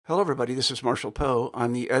Hello, everybody. This is Marshall Poe.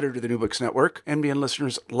 I'm the editor of the New Books Network. NBN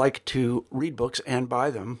listeners like to read books and buy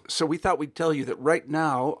them. So we thought we'd tell you that right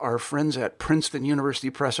now, our friends at Princeton University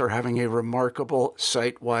Press are having a remarkable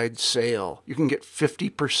site-wide sale. You can get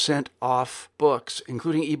 50% off books,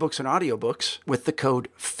 including ebooks and audiobooks, with the code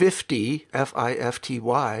 50,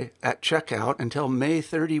 F-I-F-T-Y, at checkout until May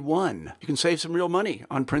 31. You can save some real money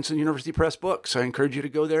on Princeton University Press books. I encourage you to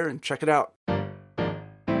go there and check it out.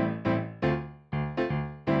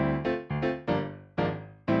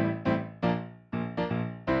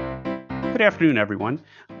 Good afternoon, everyone.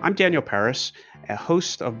 I'm Daniel Paris, a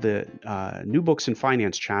host of the New Books in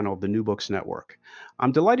Finance channel of the New Books Network.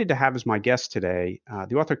 I'm delighted to have as my guest today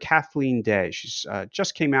the author Kathleen Day. She's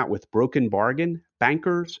just came out with Broken Bargain,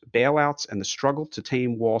 Bankers, Bailouts, and the Struggle to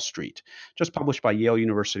Tame Wall Street, just published by Yale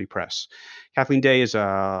University Press. Kathleen Day is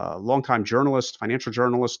a longtime journalist, financial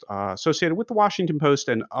journalist associated with the Washington Post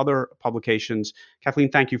and other publications. Kathleen,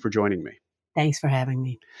 thank you for joining me. Thanks for having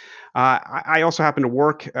me. I also happen to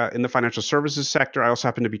work in the financial services sector. I also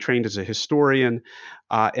happen to be trained as a historian.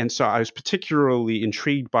 And so I was particularly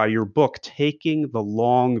intrigued by your book, Taking the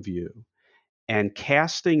Long View and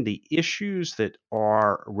casting the issues that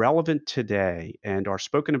are relevant today and are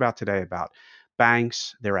spoken about today about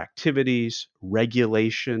banks, their activities,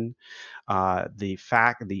 regulation,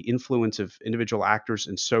 the influence of individual actors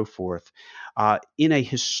and so forth in a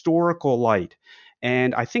historical light.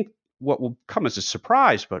 And I think what will come as a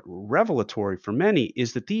surprise, but revelatory for many,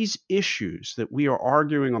 is that these issues that we are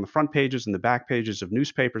arguing on the front pages and the back pages of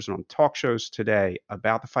newspapers and on talk shows today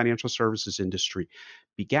about the financial services industry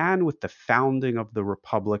began with the founding of the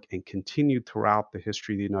Republic and continued throughout the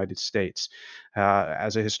history of the United States.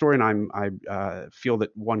 As a historian, I feel that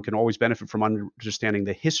one can always benefit from understanding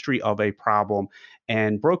the history of a problem,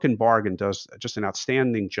 and Broken Bargain does just an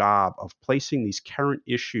outstanding job of placing these current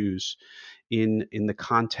issues in the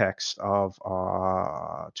context of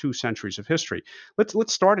 2 centuries of history.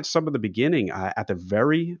 Let's start at some of the beginning. At the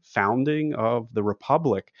very founding of the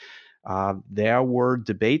Republic, there were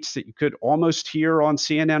debates that you could almost hear on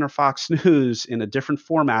CNN or Fox News in a different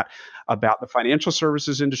format about the financial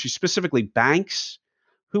services industry, specifically banks,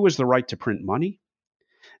 who has the right to print money,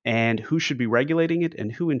 and who should be regulating it,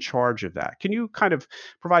 and who in charge of that. Can you kind of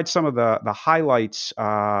provide some of the highlights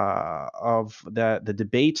of the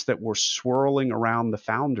debates that were swirling around the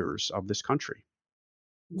founders of this country?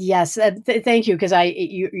 Yes, thank you, because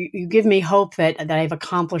you give me hope that I've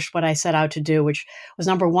accomplished what I set out to do, which was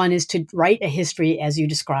number 1 is to write a history as you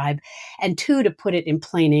describe, and 2 to put it in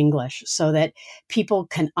plain English so that people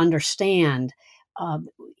can understand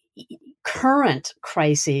current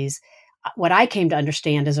crises. What I came to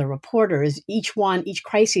understand as a reporter is each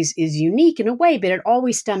crisis is unique in a way, but it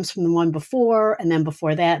always stems from the one before, and then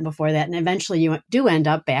before that, and before that. And eventually you do end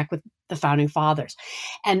up back with the founding fathers.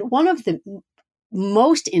 And one of the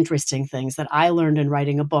most interesting things that I learned in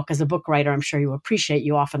writing a book, as a book writer, I'm sure you appreciate,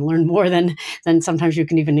 you often learn more than sometimes you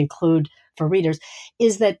can even include for readers,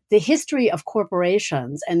 is that the history of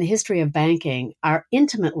corporations and the history of banking are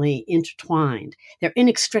intimately intertwined. They're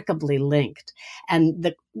inextricably linked. And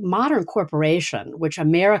the modern corporation, which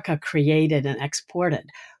America created and exported,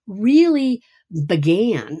 really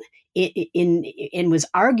began and was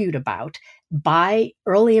argued about by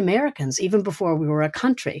early Americans, even before we were a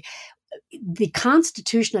country. The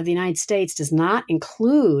Constitution of the United States does not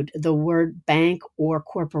include the word bank or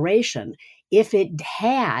corporation. If it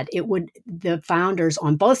had, the founders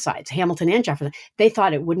on both sides, Hamilton and Jefferson, they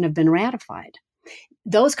thought it wouldn't have been ratified.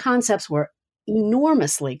 Those concepts were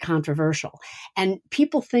enormously controversial. And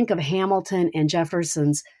people think of Hamilton and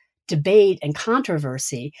Jefferson's debate and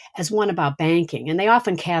controversy as one about banking. And they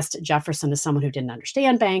often cast Jefferson as someone who didn't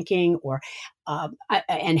understand banking,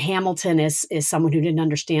 and Hamilton as someone who didn't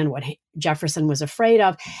understand what Jefferson was afraid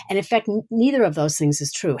of. And in fact, neither of those things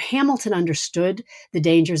is true. Hamilton understood the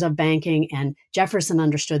dangers of banking, and Jefferson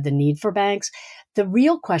understood the need for banks. The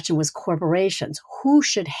real question was corporations. Who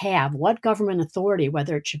should have what government authority,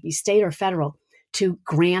 whether it should be state or federal, to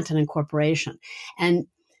grant an incorporation? And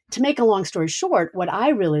to make a long story short, what I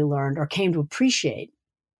really learned or came to appreciate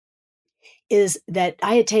is that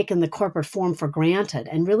I had taken the corporate form for granted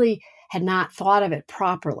and really had not thought of it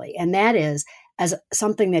properly. And that is as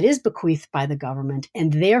something that is bequeathed by the government,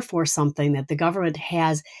 and therefore something that the government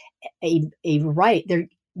has a right.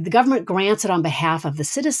 The government grants it on behalf of the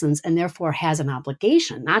citizens and therefore has an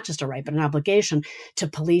obligation, not just a right, but an obligation to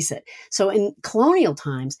police it. So in colonial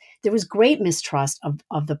times, there was great mistrust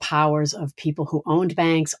of the powers of people who owned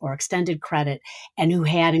banks or extended credit and who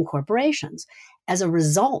had incorporations. As a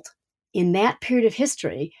result, in that period of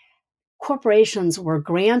history, incorporations were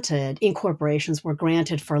granted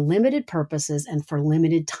for limited purposes and for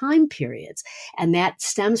limited time periods. And that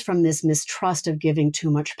stems from this mistrust of giving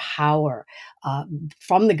too much power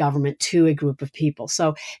from the government to a group of people.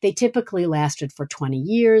 So they typically lasted for 20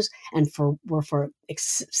 years and were for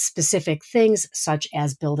specific things, such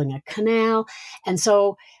as building a canal. And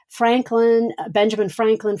so Benjamin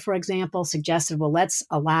Franklin, for example, suggested, well, let's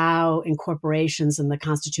allow incorporations in the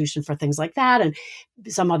Constitution for things like that. And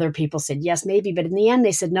some other people said, yes, maybe. But in the end,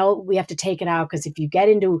 they said, no, we have to take it out, because if you get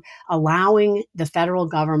into allowing the federal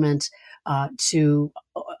government to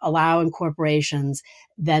allow incorporations,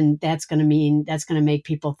 then that's going to make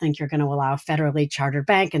people think you're going to allow a federally chartered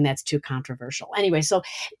bank, and that's too controversial. Anyway, so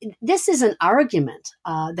this is an argument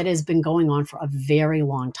that has been going on for a very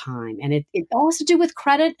long time, and it all has to do with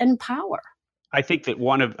credit and power. I think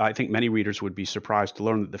many readers would be surprised to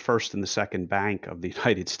learn that the first and the second bank of the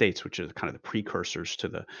United States, which are kind of the precursors to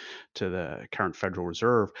the current Federal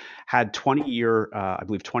Reserve, had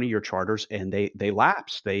 20-year charters, and they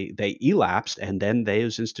lapsed, they elapsed, and then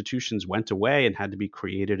those institutions went away and had to be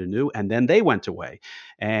created anew, and then they went away,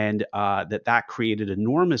 and that created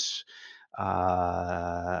enormous.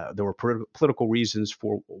 There were political reasons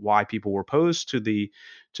for why people were opposed to the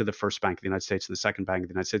first Bank of the United States and the second Bank of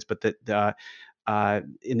the United States, but that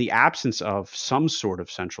in the absence of some sort of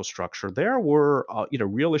central structure, there were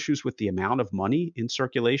real issues with the amount of money in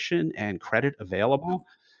circulation and credit available,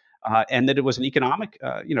 and that it was an economic,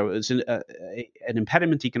 an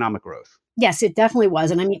impediment to economic growth. Yes, it definitely was.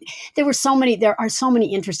 And I mean, there are so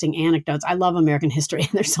many interesting anecdotes. I love American history,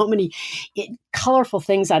 and there's so many colorful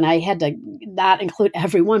things, and I had to not include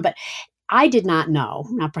everyone, but I did not know,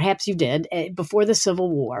 now perhaps you did, before the Civil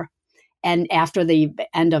War and after the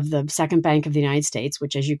end of the Second Bank of the United States,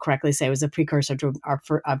 which, as you correctly say, was a precursor to our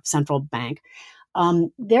central bank,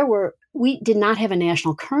 we did not have a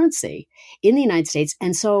national currency in the United States.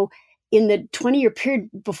 And so in the 20-year period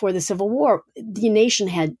before the Civil War, the nation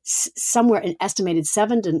had somewhere an estimated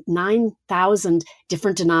 7,000 to 9,000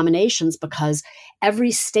 different denominations, because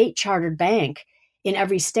every state chartered bank in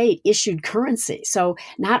every state issued currency. So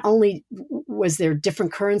not only was there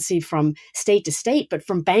different currency from state to state, but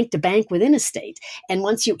from bank to bank within a state. And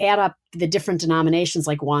once you add up the different denominations,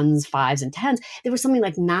 like ones, fives, and tens, there was something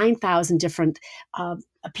like 9,000 different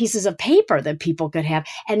pieces of paper that people could have.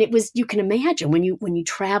 And it was, you can imagine, when you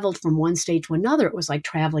traveled from one state to another, it was like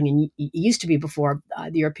traveling, and it used to be before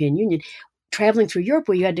the European Union, traveling through Europe,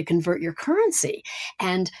 where you had to convert your currency.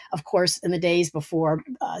 And of course, in the days before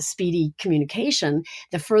speedy communication,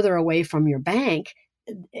 the further away from your bank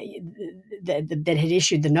that had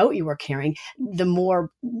issued the note you were carrying, the more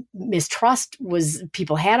mistrust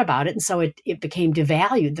people had about it. And so it became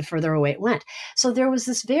devalued the further away it went. So there was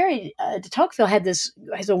this de Tocqueville has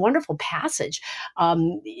a wonderful passage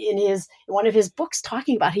in one of his books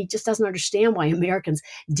talking about, he just doesn't understand why Americans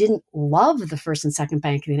didn't love the First and Second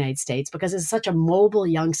Bank of the United States, because it's such a mobile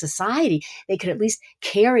young society. They could at least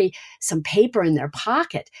carry some paper in their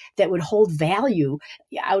pocket that would hold value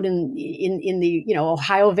out in the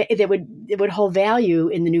Ohio, that would hold value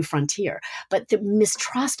in the new frontier. But the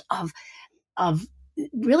mistrust of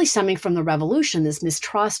really stemming from the Revolution, this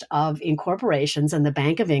mistrust of incorporations and the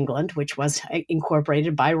Bank of England, which was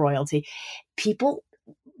incorporated by royalty, people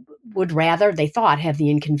would rather, they thought, have the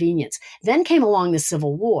inconvenience. Then came along the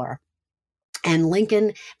Civil War, and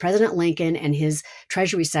President Lincoln and his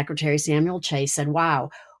Treasury Secretary Samuel Chase said, wow,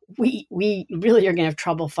 we really are going to have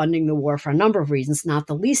trouble funding the war for a number of reasons, not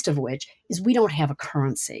the least of which is we don't have a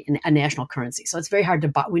currency, a national currency. So it's very hard to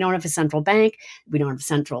buy. We don't have a central bank. We don't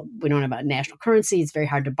have a national currency. It's very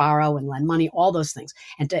hard to borrow and lend money, all those things,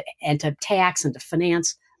 and to tax and to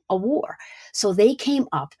finance a war. So they came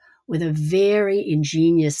up with a very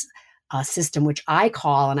ingenious system, which I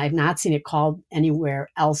call, and I've not seen it called anywhere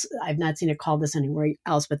else. I've not seen it called this anywhere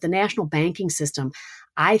else, but the national banking system,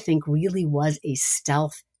 I think, really was a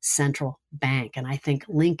stealth central bank. And I think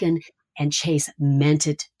Lincoln and Chase meant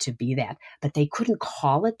it to be that, but they couldn't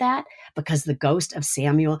call it that because the ghost of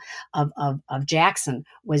Jackson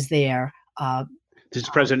was there. This is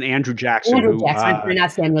President Andrew Jackson, who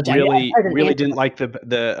not Samuel Jackson. really didn't like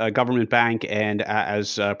the government bank, and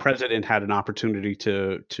as president had an opportunity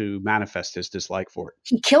to manifest his dislike for it.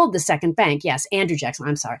 He killed the second bank. Yes, Andrew Jackson.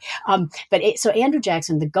 I'm sorry, so Andrew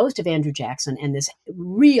Jackson, the ghost of Andrew Jackson, and this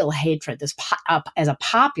real hatred, as a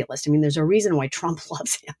populist. I mean, there's a reason why Trump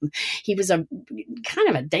loves him. He was a kind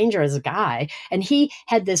of a dangerous guy, and he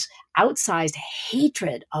had this outsized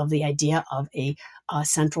hatred of the idea of a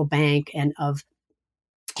central bank and of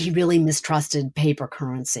he really mistrusted paper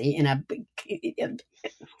currency in a,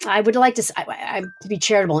 I would like to, to be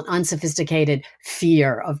charitable, an unsophisticated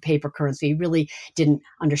fear of paper currency. He really didn't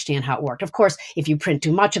understand how it worked. Of course, if you print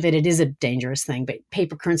too much of it, it is a dangerous thing, but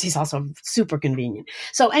paper currency is also super convenient.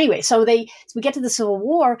 So anyway, we get to the Civil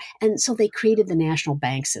War, and so they created the national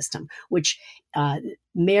bank system, which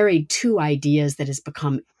married two ideas that has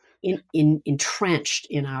become entrenched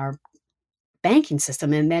in our banking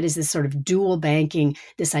system, and that is this sort of dual banking,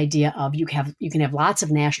 this idea of you can have lots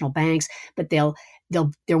of national banks, but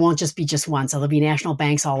there won't just be just one, so there'll be national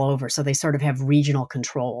banks all over, so they sort of have regional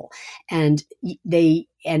control, and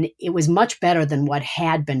it was much better than what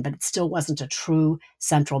had been, but it still wasn't a true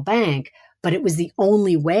central bank. But it was the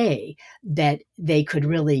only way that they could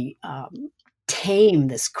really tame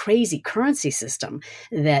this crazy currency system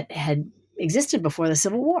that had existed before the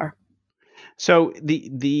Civil War. So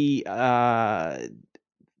the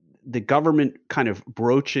government kind of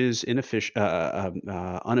broaches unofficially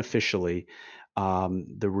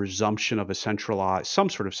the resumption of some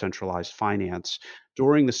sort of centralized finance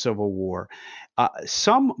during the Civil War.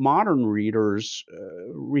 Some modern readers,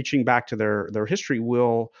 reaching back to their history,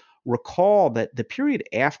 will recall that the period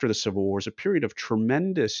after the Civil War is a period of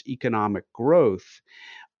tremendous economic growth,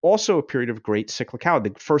 also a period of great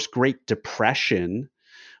cyclicality. The first Great Depression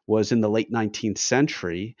was in the late 19th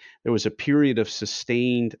century. There was a period of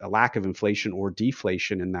sustained lack of inflation or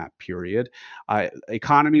deflation in that period.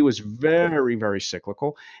 Economy was very, very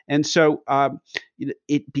cyclical. And so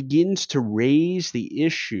it begins to raise the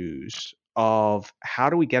issues of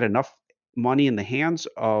how do we get enough money in the hands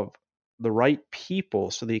of the right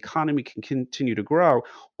people so the economy can continue to grow,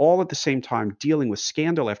 all at the same time dealing with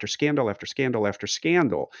scandal after scandal after scandal after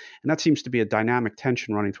scandal. And that seems to be a dynamic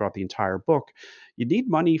tension running throughout the entire book. You need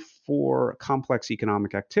money for complex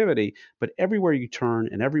economic activity, but everywhere you turn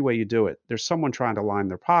and every way you do it, there's someone trying to line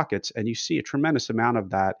their pockets. And you see a tremendous amount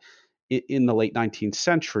of that in the late 19th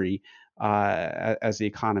century as the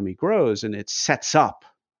economy grows, and it sets up,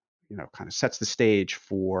 kind of sets the stage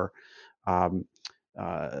for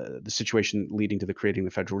the situation leading to the creating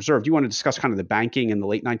the Federal Reserve. Do you want to discuss kind of the banking in the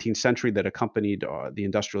late 19th century that accompanied the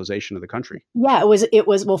industrialization of the country? Yeah, it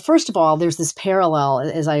was. Well, first of all, there's this parallel,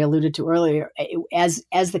 as I alluded to earlier, as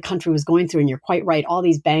the country was going through, and you're quite right, all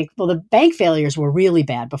these the bank failures were really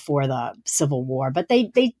bad before the Civil War, but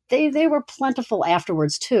they were plentiful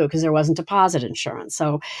afterwards too, because there wasn't deposit insurance.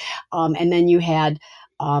 So, and then you had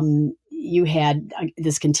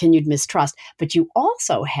this continued mistrust, but you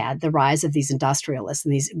also had the rise of these industrialists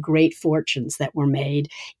and these great fortunes that were made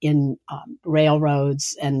in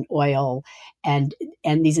railroads and oil and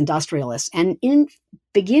these industrialists, and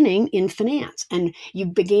beginning in finance. And you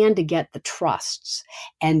began to get the trusts,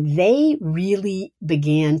 and they really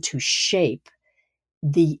began to shape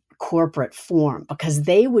the corporate form, because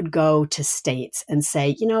they would go to states and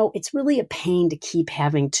say, it's really a pain to keep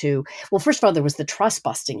having to, well, first of all, there was the trust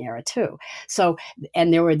busting era too. So,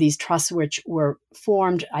 and there were these trusts which were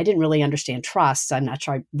formed. I didn't really understand trusts. I'm not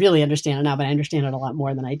sure I really understand it now, but I understand it a lot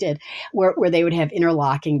more than I did, where they would have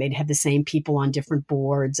interlocking, they'd have the same people on different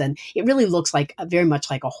boards. And it really looks like very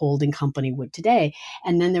much like a holding company would today.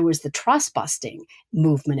 And then there was the trust busting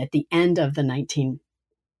movement at the end of the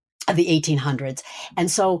 1800s. And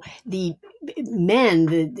so the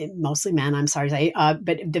men, mostly men, I'm sorry to say,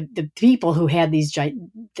 but the people who had these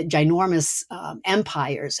ginormous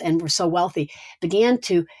empires and were so wealthy began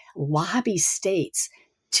to lobby states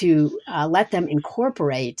to let them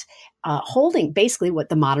incorporate basically what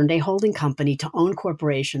the modern day holding company, to own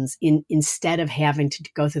corporations instead of having to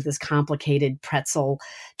go through this complicated pretzel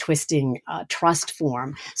twisting trust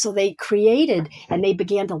form. So they created, and they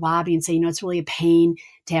began to lobby and say, it's really a pain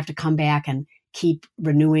to have to come back and keep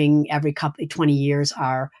renewing every 20 years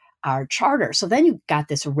our charter. So then you got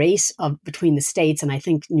this race between the states, and I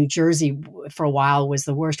think New Jersey for a while was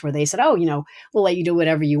the worst, where they said, we'll let you do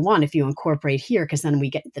whatever you want if you incorporate here, because then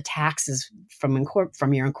we get the taxes from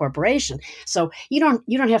your incorporation. So you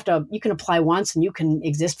don't have to, you can apply once and you can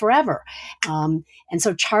exist forever. And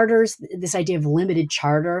so charters, this idea of limited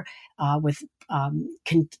charter with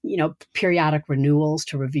periodic renewals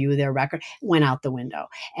to review their record, went out the window.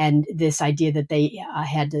 And this idea that they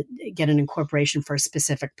had to get an incorporation for a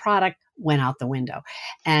specific product went out the window.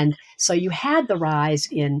 And so you had the rise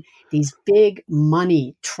in these big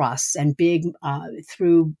money trusts and big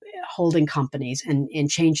through holding companies and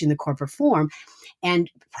changing the corporate form. And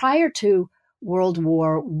prior to World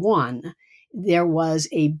War I, there was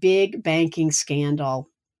a big banking scandal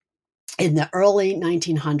in the early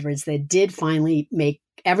 1900s that did finally make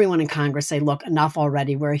everyone in Congress say, look, enough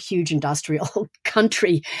already. We're a huge industrial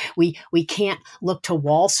country. We can't look to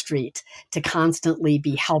Wall Street to constantly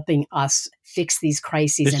be helping us fix these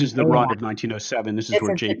crises. This is the run of 1907. This is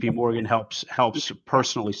where J.P. Morgan helps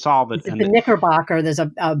personally solve it. And the Knickerbocker, there's a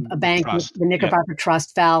bank, Trust. The Knickerbocker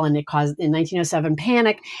Trust fell, and it caused in 1907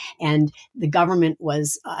 panic, and the government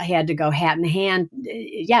was had to go hat in hand,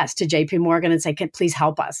 yes, to J.P. Morgan and say, please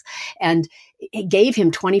help us. And it gave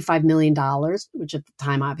him $25 million, which at the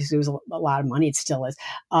time obviously was a lot of money. It still is.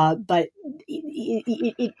 But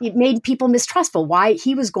it made people mistrustful. Why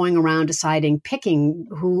he was going around picking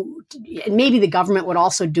who, and maybe the government would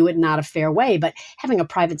also do it in not a fair way, but having a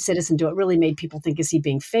private citizen do it really made people think, is he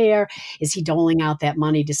being fair? Is he doling out that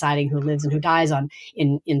money, deciding who lives and who dies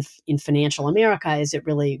in financial America? Is it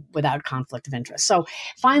really without conflict of interest? So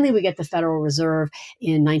finally, we get the Federal Reserve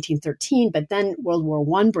in 1913, but then World War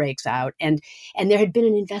I breaks out, and there had been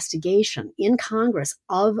an investigation in Congress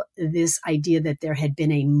of this idea that there had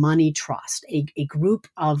been a money trust, a group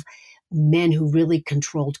of men who really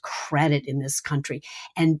controlled credit in this country.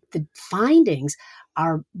 And the findings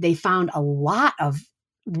they found a lot of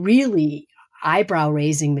really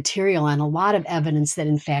eyebrow-raising material and a lot of evidence that,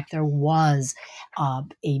 in fact, there was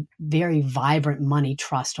a very vibrant money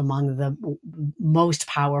trust among the most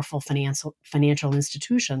powerful financial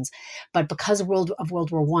institutions. But because of World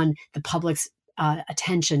War I, the public's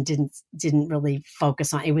attention didn't really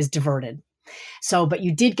focus on it. It was diverted. So, but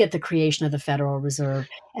you did get the creation of the Federal Reserve,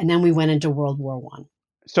 and then we went into World War I.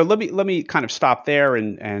 So let me kind of stop there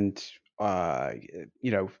and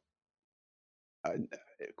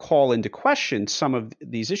call into question some of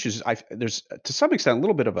these issues. There's to some extent a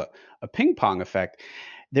little bit of a ping pong effect.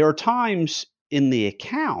 There are times in the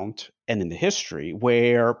account and in the history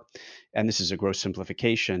where, and this is a gross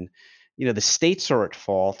simplification, the states are at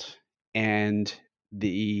fault and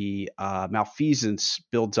the malfeasance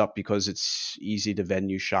builds up because it's easy to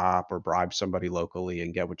venue shop or bribe somebody locally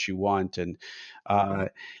and get what you want. And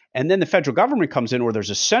then the federal government comes in, or there's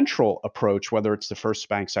a central approach, whether it's the first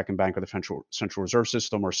bank, second bank, or the Central Reserve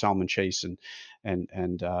System, or Salmon Chase and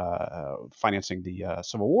financing the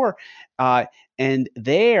Civil War. And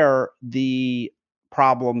there, the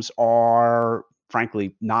problems are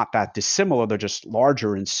frankly not that dissimilar. They're just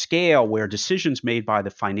larger in scale, where decisions made by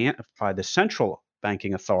the central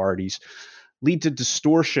banking authorities lead to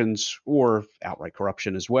distortions or outright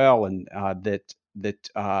corruption as well, and that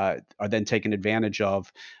are then taken advantage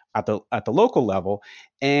of at the local level.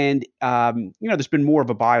 And there's been more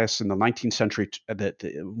of a bias in the 19th century that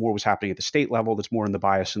more was happening at the state level. There's more in the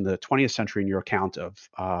bias in the 20th century in your account of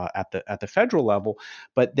at the federal level.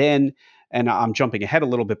 But then, and I'm jumping ahead a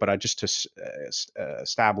little bit, but just to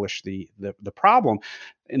establish the problem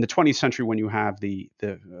in the 20th century, when you have the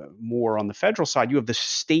more on the federal side, you have the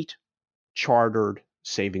state chartered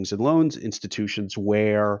savings and loans institutions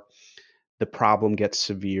where the problem gets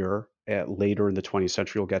severe. Later in the 20th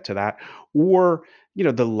century, we'll get to that. Or,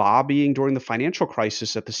 the lobbying during the financial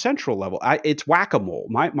crisis at the central level. It's whack-a-mole.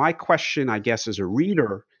 My question, I guess, as a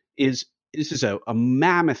reader is, this is a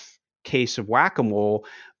mammoth case of whack-a-mole,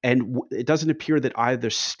 and it doesn't appear that either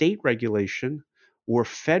state regulation or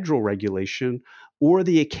federal regulation or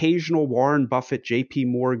the occasional Warren Buffett, J.P.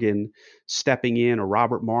 Morgan stepping in, or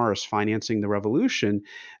Robert Morris financing the revolution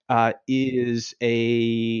is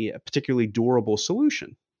a particularly durable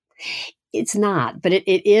solution. It's not, but it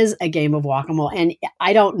is a game of whack-a-mole. And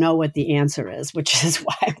I don't know what the answer is, which is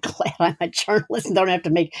why I'm glad I'm a journalist and don't have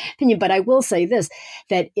to make opinion. But I will say this,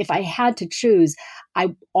 that if I had to choose,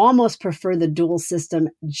 I almost prefer the dual system,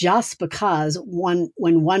 just because when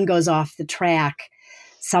one goes off the track,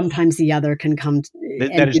 sometimes the other can come.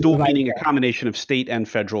 That is dual, meaning a combination of state and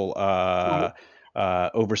federal right.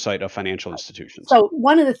 Oversight of financial institutions. So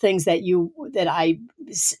one of the things that I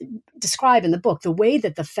describe in the book, the way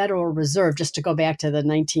that the Federal Reserve, just to go back to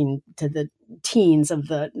the teens of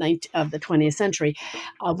the 20th century,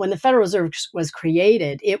 when the Federal Reserve was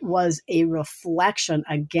created, it was a reflection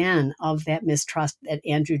again of that mistrust that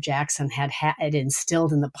Andrew Jackson had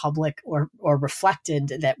instilled in the public, or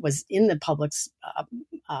reflected, that was in the public's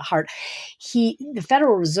heart. The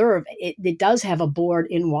Federal Reserve, it does have a board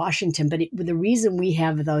in Washington, but the reason we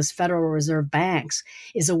have those Federal Reserve banks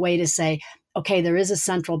is a way to say, okay, there is a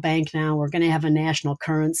central bank now. We're going to have a national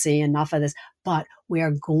currency, enough of this, but we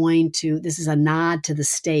are going to, this is a nod to the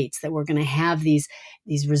states, that we're going to have these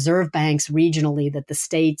reserve banks regionally, that the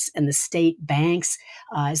states and the state banks,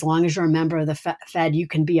 as long as you're a member of the Fed, you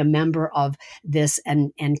can be a member of this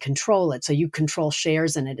and control it. So you control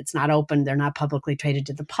shares in it. It's not open. They're not publicly traded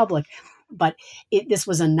to the public. but this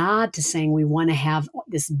was a nod to saying we want to have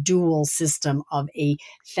this dual system of a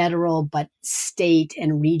federal but state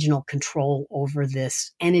and regional control over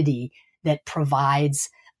this entity that provides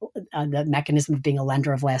the mechanism of being a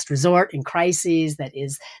lender of last resort in crises, that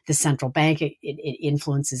is the central bank. It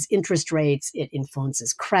influences interest rates. It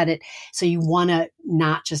influences credit. So you want to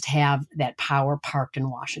not just have that power parked in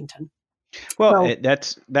Washington. Well,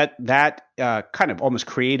 that's that kind of almost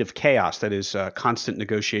creative chaos that is constant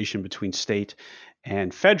negotiation between state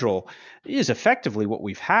and federal is effectively what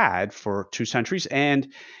we've had for 2 centuries.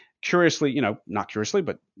 And curiously, not curiously,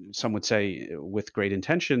 but some would say with great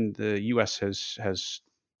intention, the U.S. has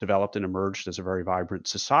developed and emerged as a very vibrant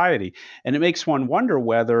society. And it makes one wonder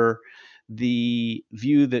whether the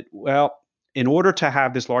view that, well, in order to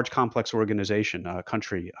have this large, complex organization,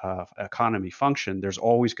 country, economy function, there's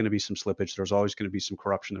always going to be some slippage. There's always going to be some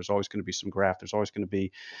corruption. There's always going to be some graft. There's always going to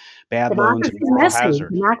be bad loans and moral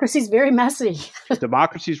hazard. Democracy is very messy.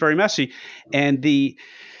 Democracy is very messy. And the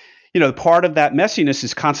part of that messiness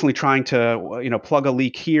is constantly trying to, plug a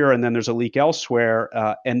leak here and then there's a leak elsewhere.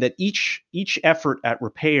 And that each effort at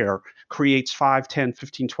repair creates 5, 10,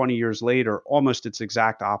 15, 20 years later, almost its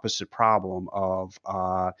exact opposite problem of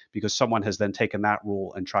because someone has then taken that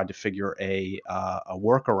rule and tried to figure a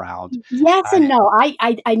workaround. Yes and no.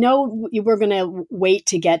 I know you were going to wait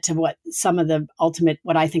to get to what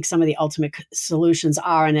I think some of the ultimate solutions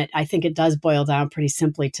are. And I think it does boil down pretty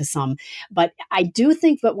simply to some. But I do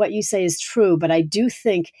think that what you say is true, but I do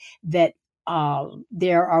think that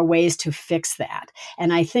there are ways to fix that.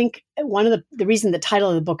 And I think one of the reason the title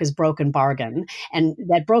of the book is Broken Bargain, and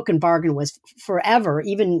that broken bargain was forever,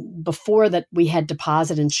 even before that we had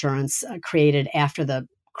deposit insurance created after the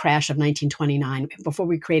crash of 1929, before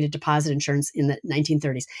we created deposit insurance in the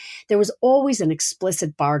 1930s, there was always an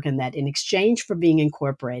explicit bargain that in exchange for being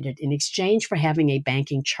incorporated, in exchange for having a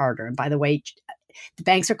banking charter, and by the way, the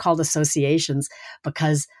banks are called associations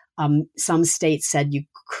because some states said you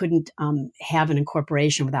couldn't have an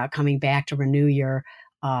incorporation without coming back to renew your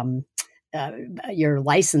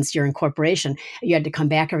license, your incorporation. You had to come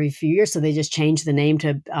back every few years, so they just changed the name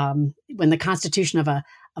to when the Constitution of a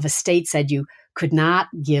state said you could not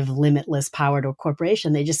give limitless power to a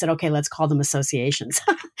corporation. They just said, okay, let's call them associations,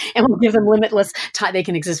 and we'll give them limitless time. They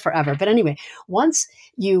can exist forever. But anyway, once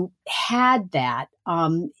you had that.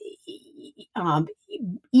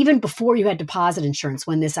 Even before you had deposit insurance,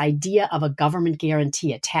 when this idea of a government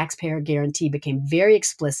guarantee, a taxpayer guarantee became very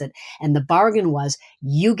explicit, and the bargain was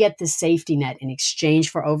you get this safety net in exchange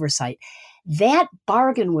for oversight, that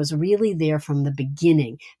bargain was really there from the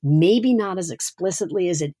beginning, maybe not as explicitly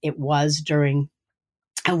as it was during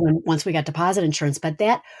once we got deposit insurance, but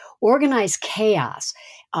that organized chaos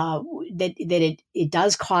that it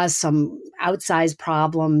does cause some outsized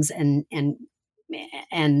problems and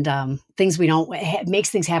things makes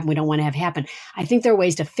things happen we don't want to have happen. I think there are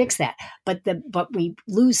ways to fix that, but we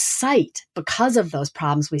lose sight because of those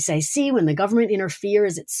problems. We say, see, when the government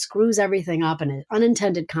interferes, it screws everything up and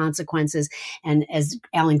unintended consequences. And as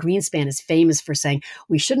Alan Greenspan is famous for saying,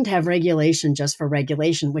 we shouldn't have regulation just for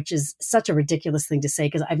regulation, which is such a ridiculous thing to say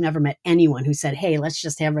because I've never met anyone who said, hey, let's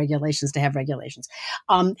just have regulations to have regulations.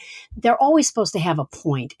 They're always supposed to have a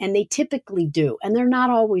point, and they typically do, and they're not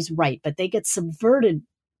always right, but they get subverted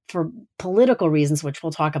for political reasons, which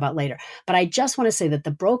we'll talk about later. But I just want to say that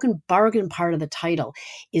the broken bargain part of the title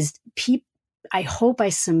is I hope I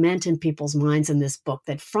cement in people's minds in this book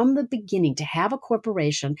that from the beginning, to have a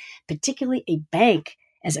corporation, particularly a bank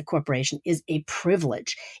as a corporation, is a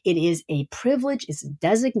privilege. It is a privilege. It's a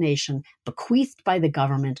designation bequeathed by the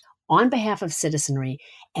government on behalf of citizenry.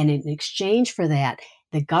 And in exchange for that,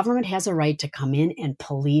 the government has a right to come in and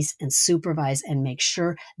police and supervise and make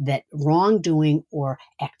sure that wrongdoing or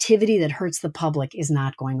activity that hurts the public is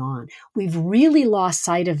not going on. We've really lost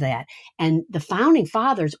sight of that. And the founding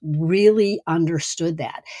fathers really understood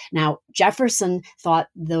that. Now, Jefferson thought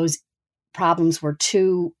those problems were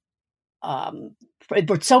so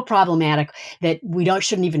problematic that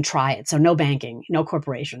shouldn't even try it. So no banking, no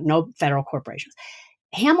corporation, no federal corporations.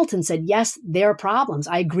 Hamilton said, yes, there are problems.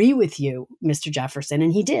 I agree with you, Mr. Jefferson.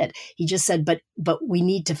 And he did. He just said, but we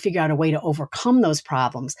need to figure out a way to overcome those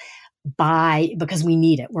problems because we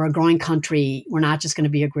need it. We're a growing country. We're not just going to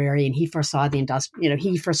be agrarian. He foresaw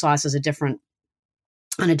he foresaw us as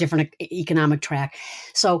on a different economic track.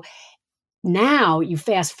 So now you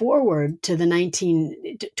fast forward to the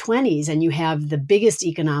 1920s and you have the biggest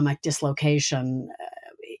economic dislocation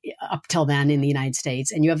up till then in the United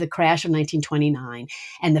States, and you have the crash of 1929,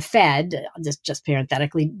 and the Fed, just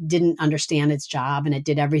parenthetically, didn't understand its job, and it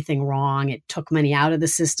did everything wrong. It took money out of the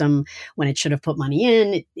system when it should have put money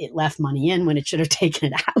in. It left money in when it should have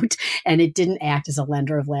taken it out, and it didn't act as a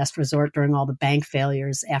lender of last resort during all the bank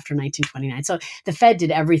failures after 1929. So the Fed did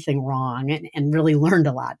everything wrong and really learned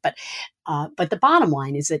a lot. But the bottom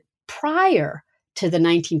line is that prior to the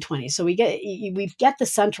 1920s, so we get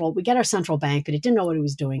our central bank, but it didn't know what it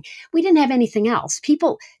was doing. We didn't have anything else.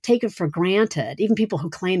 People take it for granted. Even people who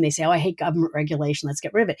claim, they say, "Oh, I hate government regulation. Let's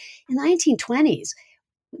get rid of it." In the 1920s,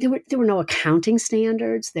 there were no accounting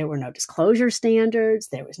standards. There were no disclosure standards.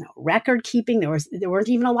 There was no record keeping. There weren't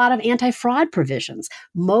even a lot of anti-fraud provisions.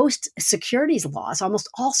 Most securities laws, almost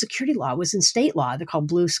all security law, was in state law. They're called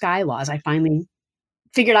blue sky laws. I finally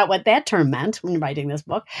figured out what that term meant when writing this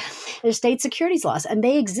book. There's state securities laws, and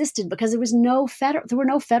they existed because there were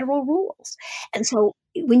no federal rules. And so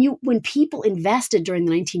when people invested during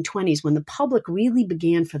the 1920s, when the public really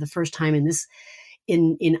began for the first time in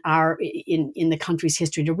the country's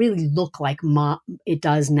history to really look like it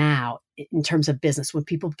does now in terms of business, when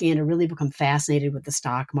people began to really become fascinated with the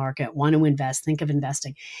stock market, want to invest, think of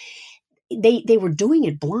investing, they were doing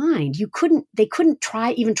it blind. They couldn't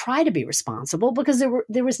try to be responsible because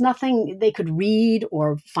there was nothing they could read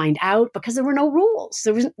or find out because there were no rules.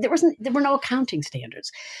 There were no accounting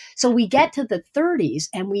standards. So we get to the 30s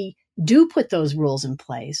and we do put those rules in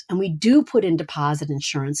place, and we do put in deposit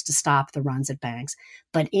insurance to stop the runs at banks.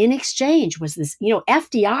 But in exchange was this,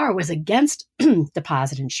 FDR was against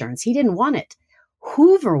deposit insurance. He didn't want it.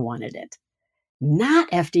 Hoover wanted it, not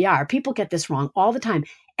FDR. People get this wrong all the time.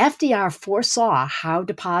 FDR foresaw how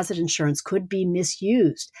deposit insurance could be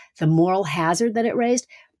misused, the moral hazard that it raised.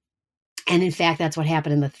 And in fact, that's what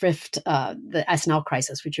happened in the S&L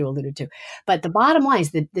crisis, which you alluded to. But the bottom line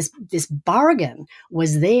is that this bargain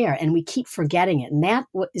was there, and we keep forgetting it. And that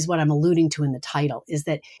is what I'm alluding to in the title, is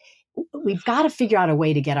that we've got to figure out a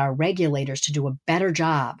way to get our regulators to do a better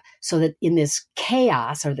job so that in this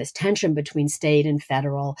chaos or this tension between state and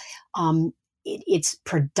federal, it's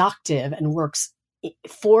productive and works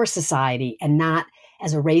for society and not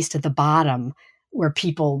as a race to the bottom where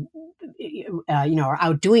people are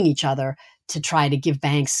outdoing each other to try to give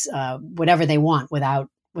banks whatever they want without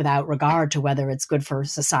regard to whether it's good for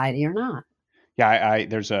society or not. Yeah,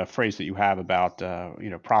 there's a phrase that you have about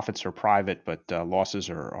profits are private, but losses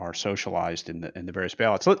are socialized in the various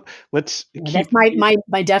bailouts. Let's that's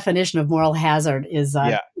my definition of moral hazard is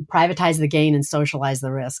privatize the gain and socialize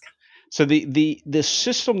the risk. So the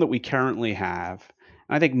system that we currently have,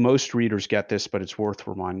 and I think most readers get this, but it's worth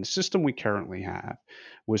reminding, the system we currently have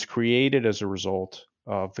was created as a result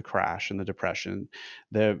of the crash and the depression.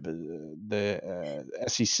 The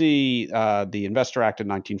SEC, the Investor Act in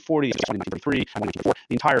 1940, 1933, 1944,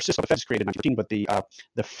 the entire system, the Fed is created in 1913, but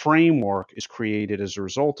the framework is created as a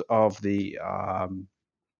result of the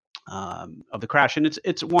crash, and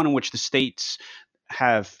it's one in which the states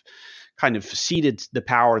have kind of ceded the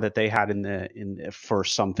power that they had for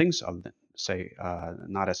some things, other than say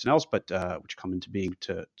not S&Ls, but which come into being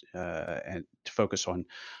to focus on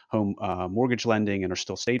home mortgage lending and are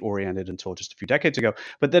still state oriented until just a few decades ago.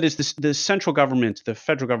 But that is the central government, the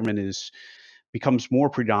federal government becomes more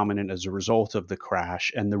predominant as a result of the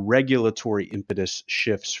crash, and the regulatory impetus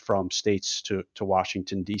shifts from states to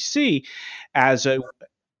Washington, D.C. as a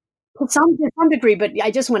to some degree, but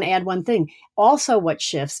I just want to add one thing. Also, what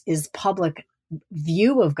shifts is public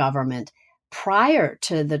view of government. Prior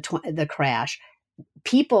to the crash,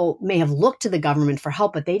 people may have looked to the government for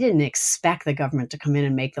help, but they didn't expect the government to come in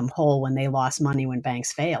and make them whole when they lost money, when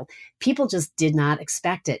banks failed. People just did not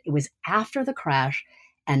expect it. It was after the crash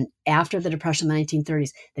and after the Depression of the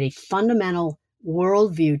 1930s that a fundamental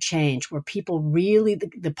worldview change where people really,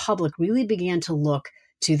 the public really began to look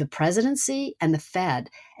to the presidency and the Fed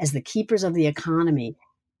as the keepers of the economy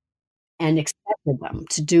and expected them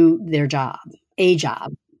to do their job, a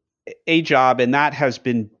job. And that has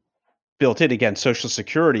been built in. Again, Social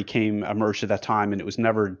Security emerged at that time, and it was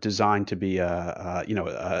never designed to be a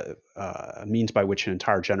means by which an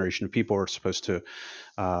entire generation of people are supposed to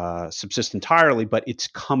subsist entirely. But it's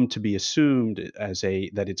come to be assumed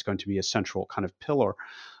that it's going to be a central kind of pillar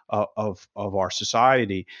of our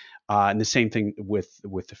society. And the same thing with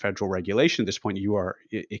the federal regulation. At this point,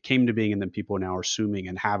 it came to being, and then people are now assuming,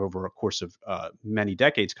 and have over a course of many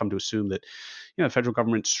decades come to assume that the federal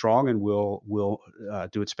government's strong and will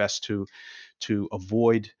do its best to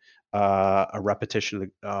avoid a repetition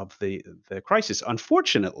of the crisis.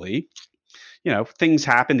 Unfortunately, things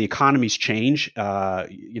happen. The economies change.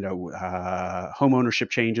 Home ownership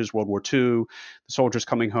changes. World War II, the soldiers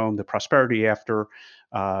coming home, the prosperity after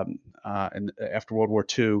and after World War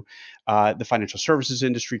II, the financial services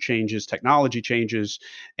industry changes, technology changes,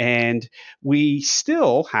 and we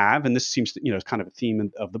still have, and this seems to, it's kind of a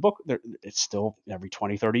theme of the book. It's still every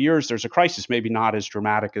 20, 30 years there's a crisis. Maybe not as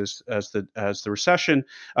dramatic as the recession,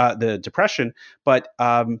 the depression, but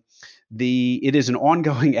it is an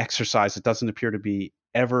ongoing exercise that doesn't appear to be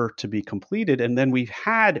ever to be completed. And then we've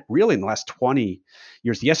had really in the last 20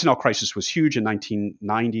 years, the S&L crisis was huge in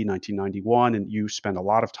 1990, 1991, and you spend a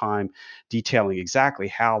lot of time detailing exactly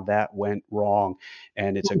how that went wrong.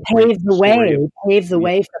 And it's paved the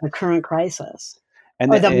way for the current crisis.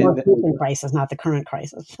 Or the more recent crisis, not the current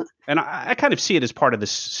crisis. And I kind of see it as part of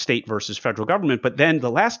this state versus federal government. But then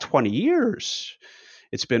the last 20 years,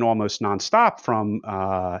 it's been almost nonstop from,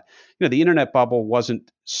 the internet bubble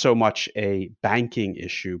wasn't so much a banking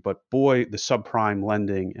issue, but boy, the subprime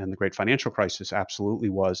lending and the great financial crisis absolutely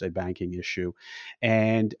was a banking issue.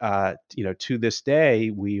 And, to this day,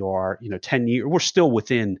 we are, 10 years, we're still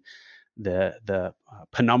within the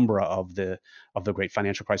penumbra of the great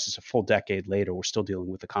financial crisis. A full decade later, we're still dealing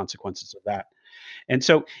with the consequences of that. And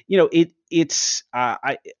so,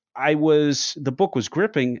 the book was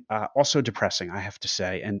gripping, also depressing, I have to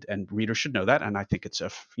say, and readers should know that. And I think it's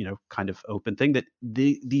a, kind of open thing that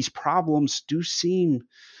these problems do seem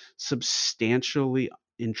substantially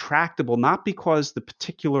intractable, not because the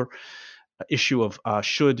particular issue of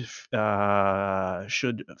should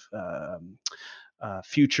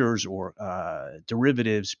futures or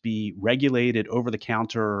derivatives be regulated over the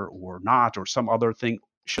counter or not, or some other thing.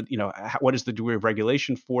 What is the degree of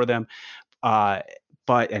regulation for them?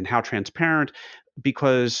 And how transparent,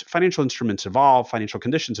 because financial instruments evolve, financial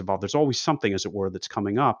conditions evolve. There's always something, as it were, that's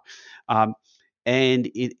coming up.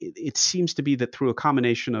 And it seems to be that through a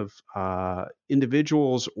combination of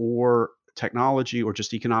individuals or technology or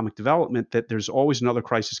just economic development, that there's always another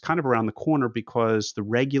crisis kind of around the corner, because the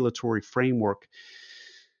regulatory framework,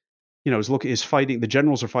 is fighting. The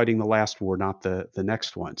generals are fighting the last war, not the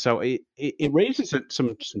next one. So it raises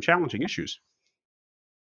some challenging issues.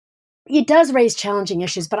 It does raise challenging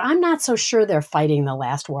issues, but I'm not so sure they're fighting the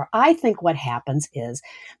last war. I think what happens is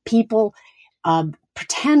people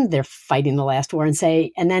pretend they're fighting the last war and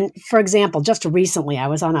then, for example, just recently, I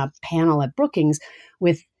was on a panel at Brookings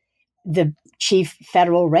with the chief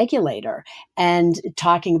federal regulator and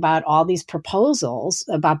talking about all these proposals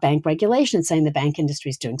about bank regulation, saying the bank industry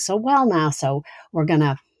is doing so well now, so we're going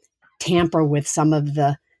to tamper with some of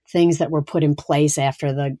the things that were put in place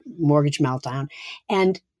after the mortgage meltdown.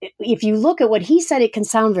 And if you look at what he said, it can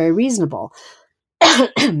sound very reasonable.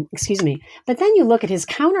 Excuse me. But then you look at his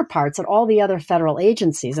counterparts at all the other federal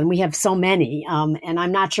agencies, and we have so many, and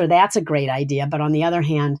I'm not sure that's a great idea. But on the other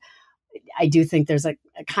hand, I do think there's a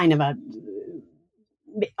kind of a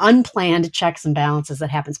unplanned checks and balances that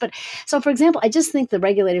happens. But so, for example, I just think the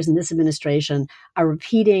regulators in this administration are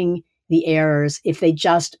repeating the errors if they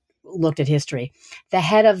just looked at history. The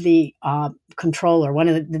head of the controller, one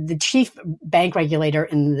of the chief bank regulator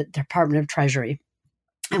in the Department of Treasury,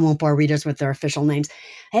 I won't bore readers with their official names,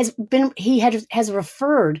 has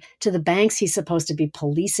referred to the banks he's supposed to be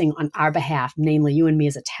policing on our behalf, namely you and me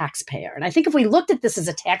as a taxpayer. And I think if we looked at this as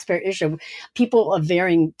a taxpayer issue, people of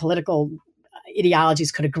varying political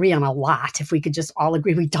ideologies could agree on a lot. If we could just all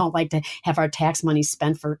agree we don't like to have our tax money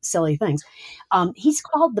spent for silly things. He's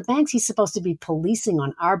called the banks he's supposed to be policing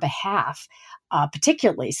on our behalf,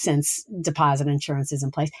 particularly since deposit insurance is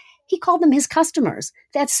in place. He called them his customers.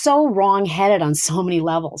 That's so wrong-headed on so many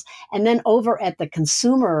levels. And then over at the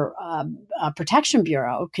Consumer Protection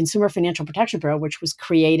Bureau, Consumer Financial Protection Bureau, which was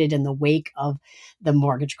created in the wake of the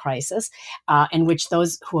mortgage crisis, and which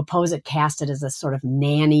those who oppose it cast it as a sort of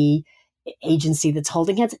nanny agency that's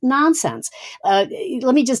holding hands. Nonsense.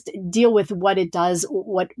 Let me just deal with what it does.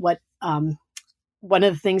 One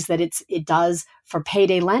of the things that it does for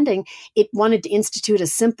payday lending, it wanted to institute a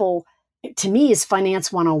simple, to me, is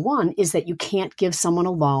Finance 101, is that you can't give someone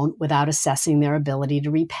a loan without assessing their ability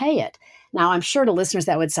to repay it. Now, I'm sure to listeners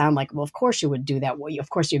that would sound like, well, of course you would do that. Well,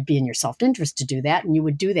 of course you'd be in your self-interest to do that, and you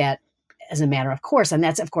would do that as a matter of course. And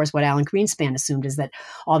that's, of course, what Alan Greenspan assumed, is that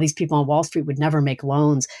all these people on Wall Street would never make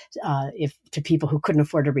loans to people who couldn't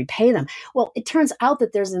afford to repay them. Well, it turns out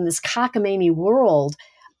that there's in this cockamamie world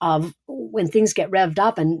of when things get revved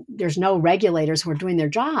up and there's no regulators who are doing their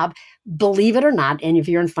job, believe it or not, and if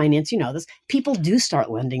you're in finance, you know this, people do start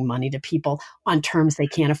lending money to people on terms they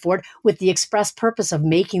can't afford with the express purpose of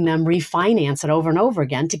making them refinance it over and over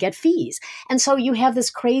again to get fees. And so you have this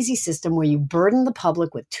crazy system where you burden the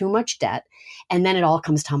public with too much debt, and then it all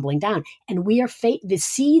comes tumbling down. And we are the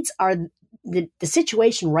seeds are the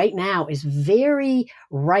situation right now is very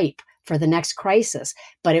ripe for the next crisis,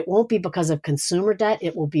 but it won't be because of consumer debt.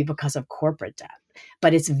 It will be because of corporate debt.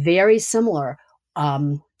 But it's very similar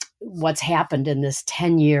what's happened in this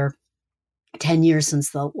 10 years since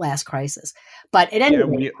the last crisis. But at any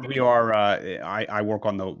rate, we are. I work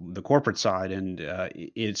on the corporate side, and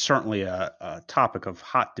it's certainly a topic of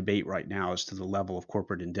hot debate right now as to the level of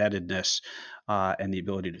corporate indebtedness and the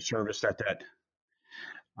ability to service that debt.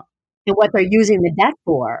 And what they're using the debt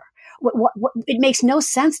for. It makes no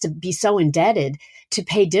sense to be so indebted to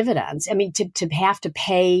pay dividends. I mean, to have to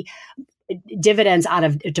pay dividends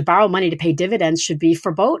to borrow money to pay dividends should be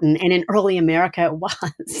verboten. And in early America, it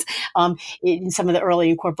was in some of the early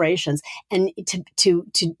incorporations. And to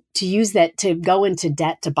use that, to go into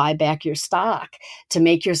debt to buy back your stock, to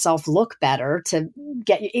make yourself look better,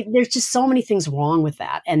 there's just so many things wrong with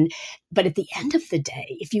that. But at the end of the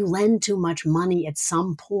day, if you lend too much money at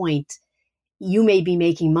some point, you may be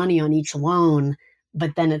making money on each loan,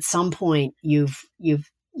 but then at some point you've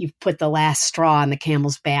put the last straw on the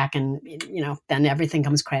camel's back, and then everything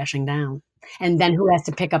comes crashing down. And then who has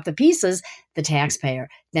to pick up the pieces? The taxpayer.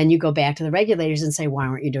 Then you go back to the regulators and say, "Why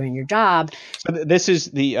aren't you doing your job?" So this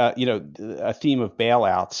is a theme of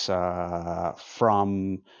bailouts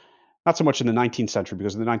from not so much in the 19th century,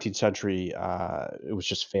 because in the 19th century it was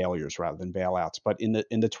just failures rather than bailouts. But in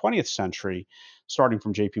the 20th century, starting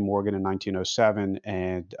from J.P. Morgan in 1907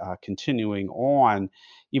 and continuing on,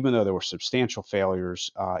 even though there were substantial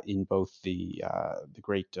failures in both the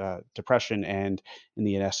Great Depression and in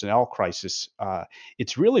the S&L crisis,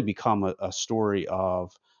 it's really become a story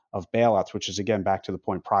of bailouts, which is, again, back to the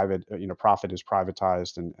point, profit is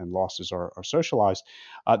privatized and losses are socialized.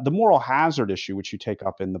 The moral hazard issue, which you take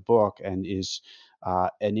up in the book and is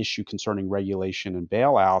an issue concerning regulation and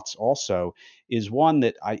bailouts also, is one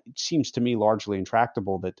that seems to me largely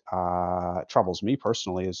intractable, that troubles me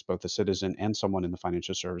personally as both a citizen and someone in the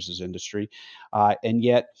financial services industry. And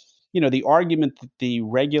yet, the argument that the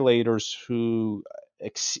regulators who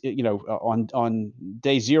on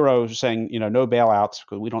day zero saying, no bailouts,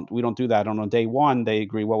 because we don't do that. And on day one, they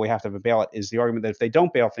agree, well, we have to have a bailout, is the argument that if they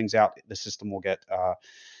don't bail things out, the system will get,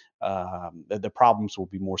 the problems will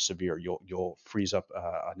be more severe. You'll freeze up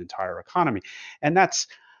an entire economy. And that's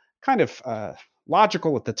kind of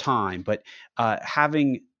logical at the time, but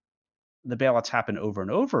having the bailouts happen over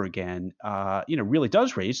and over again, really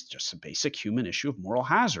does raise just a basic human issue of moral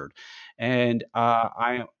hazard. And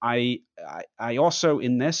I also,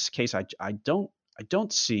 in this case, I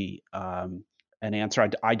don't see an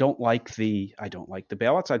answer. I don't like the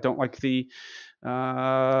bailouts. I don't like the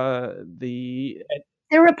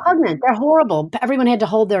They're repugnant. They're horrible. Everyone had to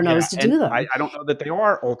hold their nose to do them. I don't know that they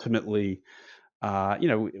are ultimately.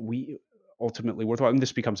 Ultimately worthwhile. And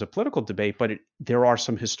this becomes a political debate, but there are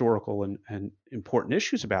some historical and important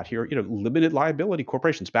issues about here. Limited liability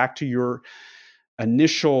corporations. Back to your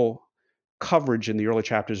initial coverage in the early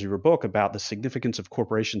chapters of your book about the significance of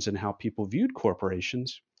corporations and how people viewed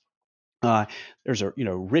corporations. There's a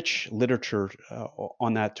rich literature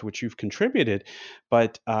on that to which you've contributed,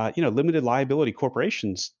 but limited liability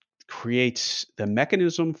corporations creates the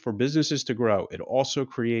mechanism for businesses to grow. It also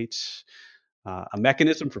creates a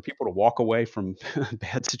mechanism for people to walk away from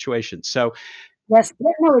bad situations. So, yes,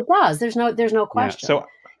 no, it does. There's no question. So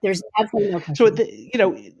there's absolutely no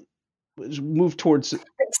question. Move towards. So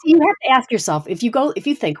you have to ask yourself, if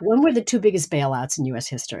you think, when were the two biggest bailouts in U.S.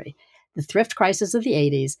 history? The thrift crisis of the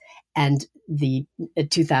 80s and the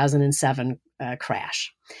 2007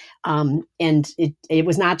 crash. And it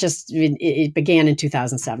was not just, it began in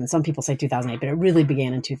 2007. Some people say 2008, but it really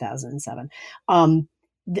began in 2007.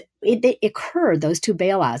 It occurred, those two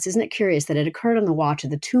bailouts, isn't it curious that it occurred on the watch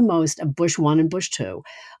of the two most, of Bush 1 and Bush 2,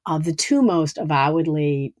 the two most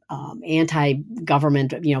avowedly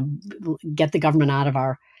anti-government, get the government out of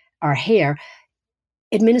our hair,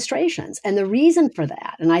 administrations. And the reason for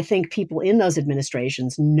that, and I think people in those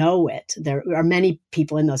administrations know it, there are many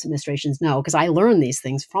people in those administrations know, because I learned these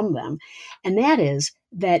things from them, and that is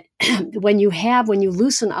that when you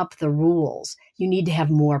loosen up the rules, you need to have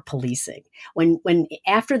more policing. When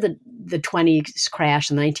after the 20s crash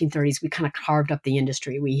in the 1930s, we kind of carved up the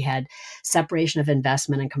industry. We had separation of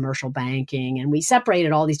investment and commercial banking, and we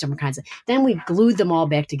separated all these different kinds of. Then we glued them all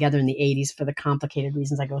back together in the 80s for the complicated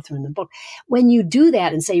reasons I go through in the book. When you do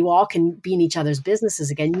that and say you all can be in each other's businesses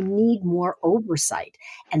again, you need more oversight,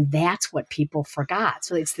 and that's what people forgot.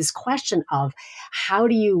 So it's this question of how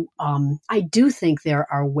do you? I do think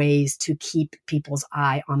there are ways to keep people's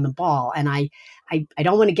eye on the ball. And I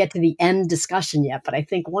don't want to get to the end discussion yet, but I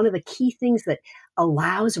think one of the key things that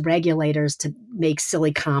allows regulators to make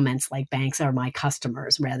silly comments like banks are my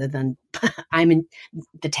customers rather than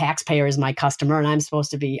the taxpayer is my customer and I'm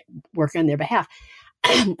supposed to be working on their behalf.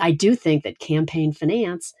 I do think that campaign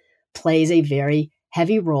finance plays a very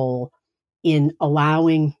heavy role in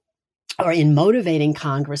allowing or in motivating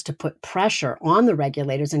Congress to put pressure on the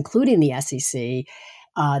regulators, including the SEC,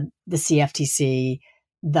 the CFTC,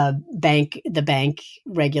 the bank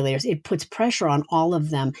regulators. It puts pressure on all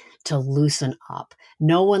of them to loosen up.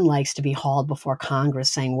 No one likes to be hauled before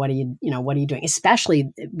Congress saying, what are you doing?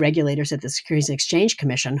 Especially regulators at the Securities and Exchange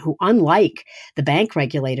Commission, who, unlike the bank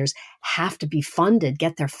regulators, have to be funded,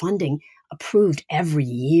 get their funding approved every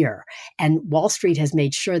year. And Wall Street has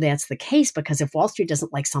made sure that's the case, because if Wall Street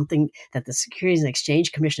doesn't like something that the Securities and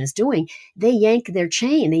Exchange Commission is doing, they yank their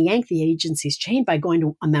chain. They yank the agency's chain by going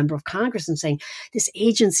to a member of Congress and saying, this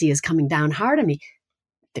agency is coming down hard on me.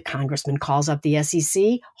 The congressman calls up the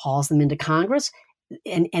SEC, hauls them into Congress,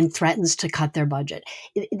 and threatens to cut their budget.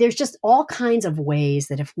 There's just all kinds of ways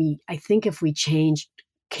that if we changed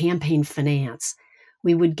campaign finance,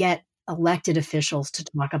 we would get elected officials to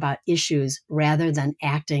talk about issues rather than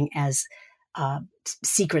acting as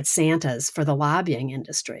secret Santas for the lobbying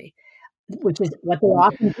industry, which is what they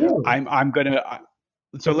often do. I'm going to.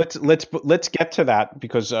 So let's get to that,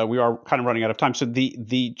 because we are kind of running out of time. So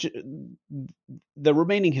the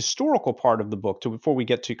remaining historical part of the book, before we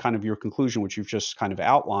get to kind of your conclusion, which you've just kind of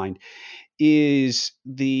outlined, is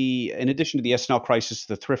in addition to the S&L crisis,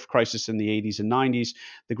 the thrift crisis in the 80s and 90s,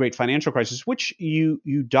 the great financial crisis, which you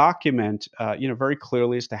document very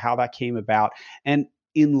clearly as to how that came about. And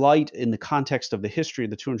in the context of the history of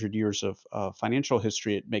the 200 years of financial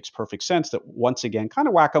history, it makes perfect sense that, once again, kind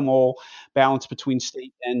of whack-a-mole, balance between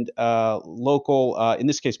state and local, in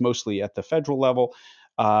this case, mostly at the federal level,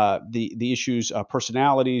 the issues,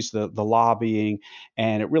 personalities, the lobbying,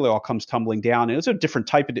 and it really all comes tumbling down. And it's a different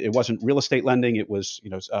type. It wasn't real estate lending. It was,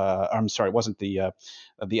 it wasn't the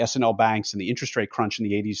S&L banks and the interest rate crunch in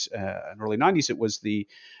the 80s and early 90s. It was the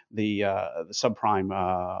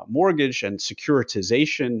subprime mortgage and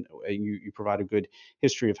securitization. You provide a good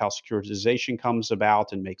history of how securitization comes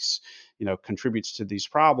about and contributes to these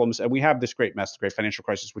problems. And we have this great mess, the great financial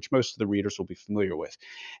crisis, which most of the readers will be familiar with.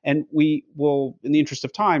 And we will, in the interest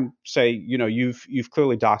of time, say, you've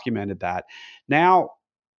clearly documented that. Now,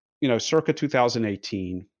 circa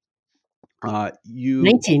 2018, you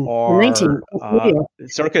 19. are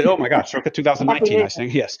circa 2019, I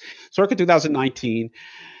think. Yes, circa 2019.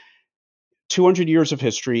 200 years of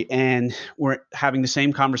history, and we're having the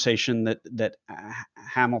same conversation that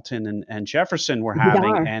Hamilton and Jefferson were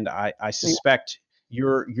having, and I suspect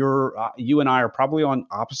you and I are probably on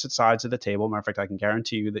opposite sides of the table. Matter of fact, I can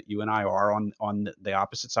guarantee you that you and I are on the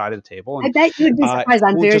opposite side of the table. And, I bet you'd be surprised.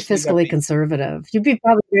 I'm very fiscally conservative. You'd be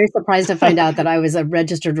probably very surprised to find out that I was a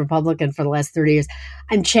registered Republican for the last 30 years.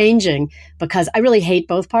 I'm changing because I really hate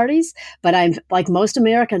both parties, but I'm like most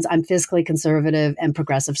Americans, I'm fiscally conservative and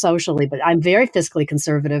progressive socially, but I'm very fiscally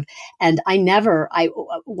conservative. And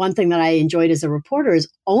one thing that I enjoyed as a reporter is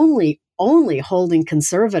only holding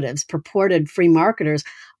conservatives, purported free marketers,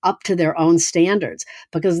 up to their own standards,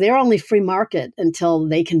 because they're only free market until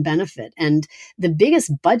they can benefit. And the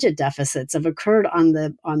biggest budget deficits have occurred on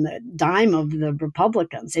the dime of the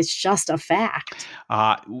Republicans. It's just a fact.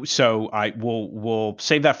 So we'll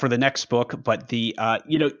save that for the next book. But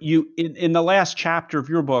you in the last chapter of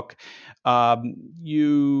your book,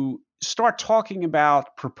 you start talking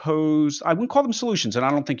about proposed, I wouldn't call them solutions, and I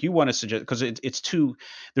don't think you want to suggest, because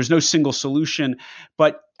there's no single solution,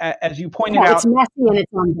 but as you pointed out, it's messy and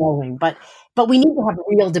it's ongoing, but we need to have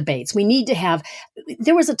real debates. We need to have,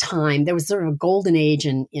 there was sort of a golden age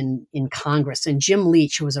in Congress, and Jim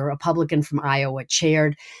Leach, who was a Republican from Iowa,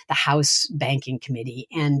 chaired the House Banking Committee,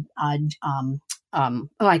 and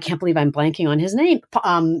I can't believe I'm blanking on his name.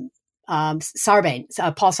 Paul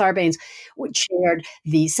Sarbanes chaired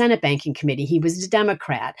the Senate Banking Committee. He was a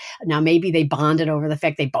Democrat. Now, maybe they bonded over the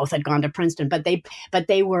fact they both had gone to Princeton, but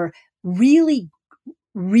they were really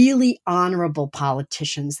really honorable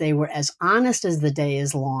politicians. They were as honest as the day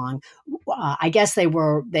is long. I guess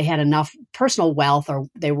they had enough personal wealth, or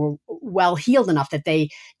they were well heeled enough that they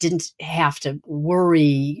didn't have to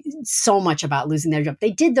worry so much about losing their job.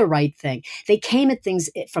 They did the right thing. They came at things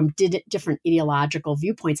from different ideological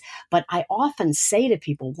viewpoints. But I often say to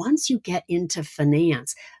people, once you get into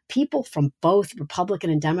finance, people from both Republican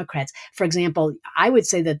and Democrats, for example, I would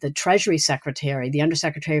say that the Treasury Secretary, the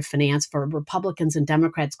Undersecretary of Finance for Republicans and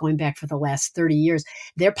Democrats going back for the last 30 years,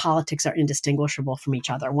 their politics are indistinguishable from each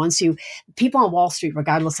other. People on Wall Street,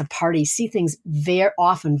 regardless of party, see things very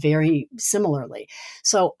often very similarly.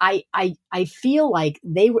 So I feel like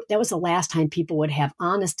that was the last time people would have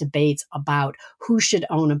honest debates about who should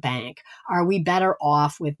own a bank. Are we better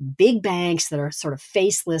off with big banks that are sort of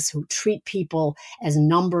faceless, who treat people as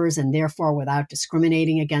numbers and therefore without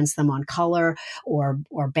discriminating against them on color or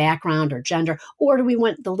background or gender? Or do we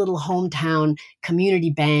want the little hometown community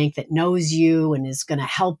bank that knows you and is going to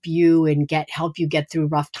help you and help you get through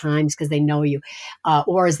rough times because they know you?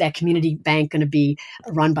 Or is that community bank going to be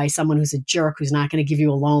run by someone who's a jerk, who's not going to give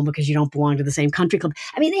you a loan because you don't belong to the same country club?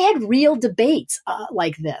 I mean, they had real debates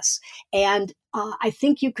like this. And I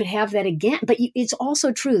think you could have that again. But it's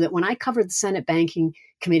also true that when I covered the Senate Banking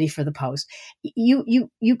Committee for the Post, you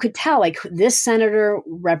could tell, like, this senator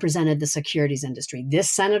represented the securities industry. This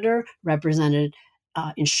senator represented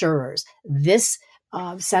insurers. This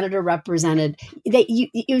senator represented,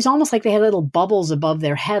 it was almost like they had little bubbles above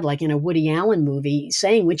their head, like in a Woody Allen movie,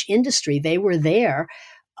 saying which industry they were there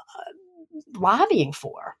lobbying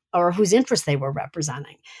for, or whose interests they were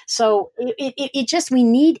representing. So we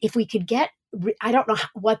need, if we could get, I don't know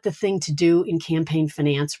what the thing to do in campaign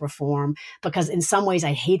finance reform, because in some ways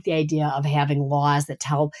I hate the idea of having laws that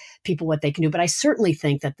tell people what they can do. But I certainly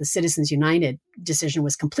think that the Citizens United decision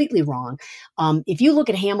was completely wrong. If you look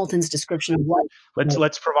at Hamilton's description of what...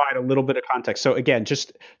 Let's provide a little bit of context. So again,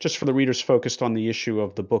 just for the readers focused on the issue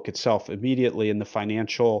of the book itself, immediately in the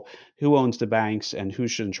financial, who owns the banks and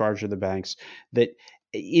who's in charge of the banks, that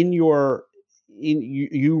you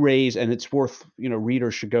raise, and it's worth,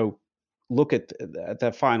 readers should go look at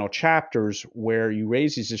the final chapters where you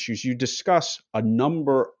raise these issues. You discuss a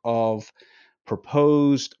number of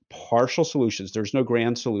proposed partial solutions. There's no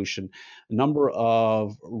grand solution. A number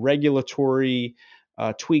of regulatory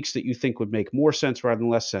tweaks that you think would make more sense rather than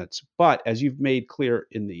less sense. But as you've made clear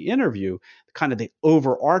in the interview, kind of the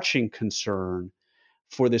overarching concern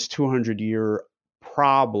for this 200-year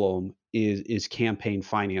problem is campaign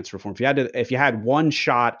finance reform. If you had one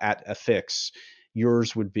shot at a fix,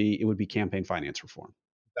 yours would be campaign finance reform.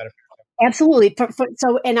 Absolutely.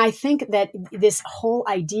 And I think that this whole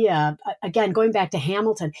idea, again, going back to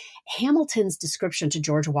Hamilton's description to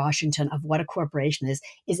George Washington of what a corporation is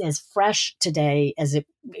as fresh today as it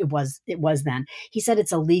was then. He said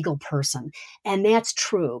it's a legal person, and that's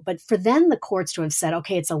true. But for then the courts to have said,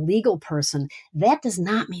 okay, it's a legal person, that does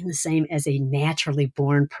not mean the same as a naturally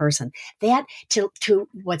born person. That to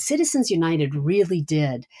what Citizens United really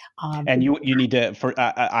did. And you need to.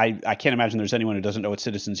 I can't imagine there's anyone who doesn't know what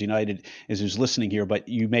Citizens United is who's listening here, but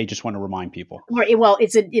you may just want to remind people. Well,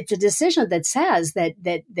 it's a decision that says that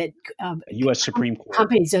U.S. Supreme Court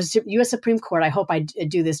companies, U.S. Supreme Court. I hope I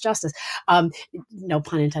do this justice. No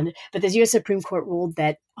pun intended. But the U.S. Supreme Court ruled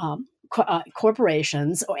that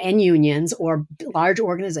corporations and unions or large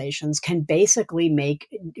organizations can basically make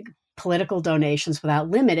political donations without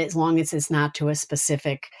limit, as long as it's not to a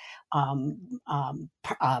specific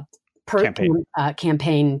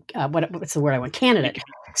campaign. What's the word I want? Candidate.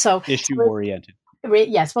 So issue oriented.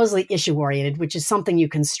 Yeah, supposedly issue oriented, which is something you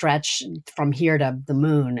can stretch from here to the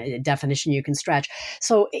moon, a definition you can stretch.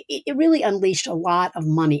 So it really unleashed a lot of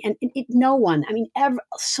money. And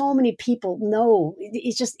so many people know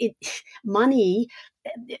money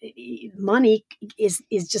is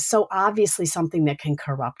just so obviously something that can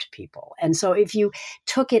corrupt people. And so if you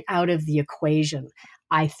took it out of the equation,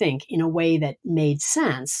 I think in a way that made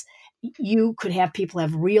sense, you could have people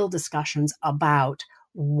have real discussions about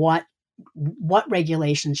what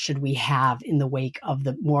regulations should we have in the wake of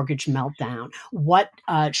the mortgage meltdown? What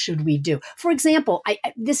should we do? For example,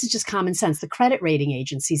 this is just common sense. The credit rating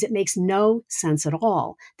agencies, it makes no sense at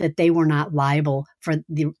all that they were not liable for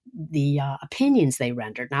the opinions they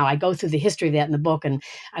rendered. Now, I go through the history of that in the book, and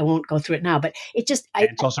I won't go through it now. But it's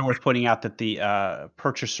also worth pointing out that the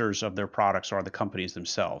purchasers of their products are the companies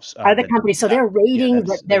themselves. Are the companies? So they're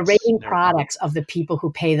rating products of the people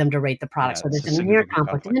who pay them to rate the products. So there's an inherent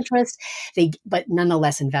conflict of interest. But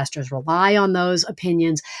nonetheless, investors rely on those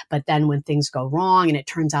opinions. But then when things go wrong and it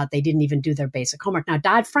turns out they didn't even do their basic homework. Now,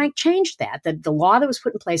 Dodd-Frank changed that. The law that was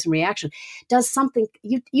put in place in reaction does something.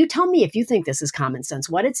 You tell me if you think this is common common sense.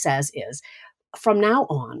 What it says is, from now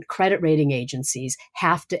on, credit rating agencies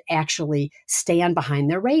have to actually stand behind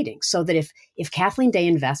their ratings, so that if Kathleen Day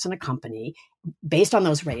invests in a company based on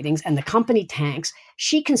those ratings and the company tanks,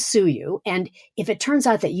 she can sue you. And if it turns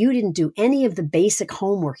out that you didn't do any of the basic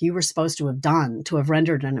homework you were supposed to have done to have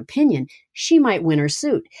rendered an opinion, she might win her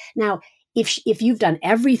suit. Now, if you've done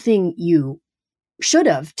everything you should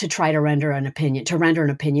have to try to render an opinion,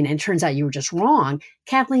 and it turns out you were just wrong,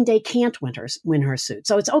 Kathleen Day can't win her suit.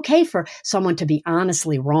 So it's okay for someone to be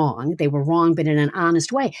honestly wrong. They were wrong, but in an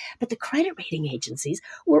honest way. But the credit rating agencies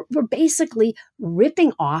were basically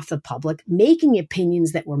ripping off the public, making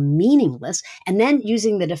opinions that were meaningless, and then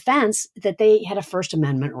using the defense that they had a First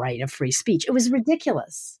Amendment right of free speech. It was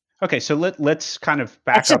ridiculous. Okay, so let's kind of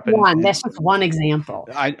back That's up. That's just one example.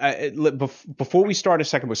 Before we start a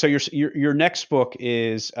second book, so your next book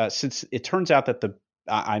is since it turns out that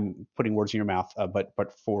I'm putting words in your mouth,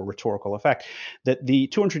 but for rhetorical effect, that the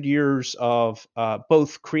 200 years of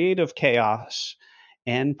both creative chaos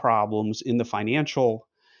and problems in the financial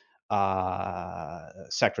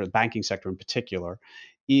sector, the banking sector in particular,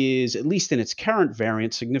 is, at least in its current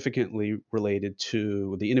variant, significantly related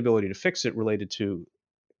to the inability to fix it, related to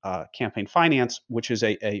campaign finance, which is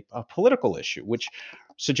a political issue, which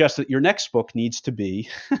suggests that your next book needs to be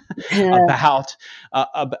about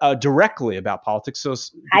directly about politics. So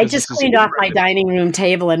I just cleaned off my dining room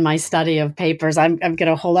table and my study of papers. I'm going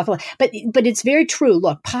to hold up, but it's very true.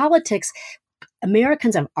 Look, politics.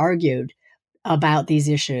 Americans have argued about these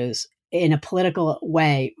issues in a political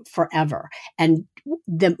way forever, and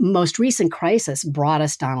the most recent crisis brought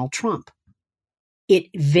us Donald Trump. It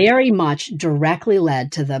very much directly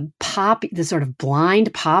led to the sort of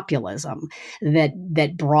blind populism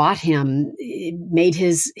that brought him, made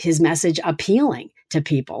his message appealing to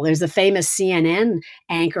people. There's a famous CNN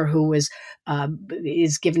anchor who is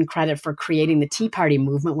given credit for creating the Tea Party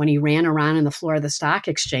movement when he ran around on the floor of the stock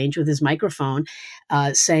exchange with his microphone,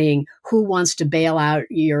 saying, "Who wants to bail out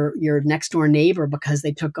your next door neighbor because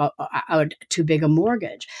they took out too big a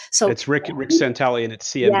mortgage?" So it's Rick Santelli, and it's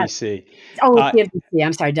CNBC. Yes. Oh, CNBC.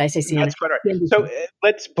 I'm sorry, did I say CNBC? That's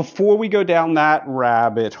right. So before we go down that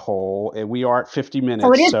rabbit hole, we are at 50 minutes.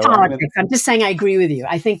 So it is politics. I'm just saying I agree with you.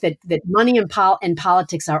 I think that money and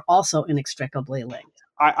politics are also inextricably linked.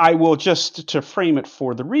 I will, just to frame it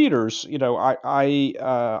for the readers, I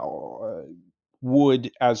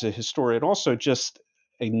would, as a historian, also just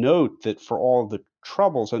a note that for all the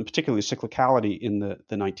troubles, and particularly cyclicality in the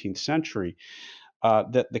 19th century,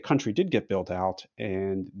 that the country did get built out,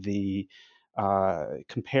 and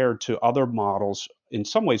compared to other models, in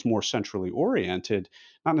some ways more centrally oriented,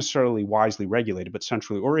 not necessarily wisely regulated, but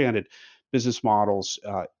centrally oriented business models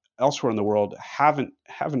elsewhere in the world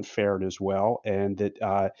haven't fared as well, and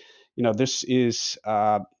that this is,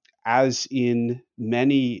 as in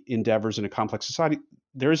many endeavors in a complex society,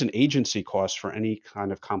 there is an agency cost for any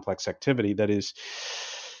kind of complex activity. That is,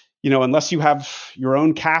 unless you have your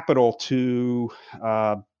own capital to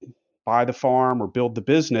buy the farm or build the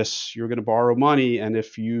business, you're going to borrow money, and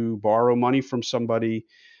if you borrow money from somebody,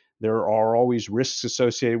 there are always risks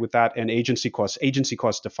associated with that, and agency costs. Agency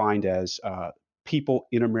costs defined as people,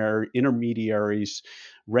 intermediaries,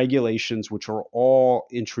 regulations, which are all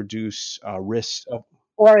introduce risks of.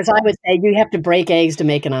 Or as I would say, you have to break eggs to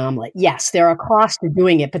make an omelet. Yes, there are costs to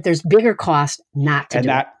doing it, but there's bigger costs not to do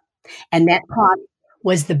it. And that cost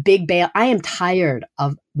was the big bail. I am tired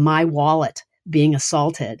of my wallet being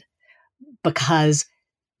assaulted because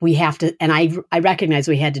we have to, and I recognize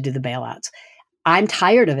we had to do the bailouts. I'm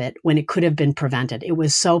tired of it when it could have been prevented. It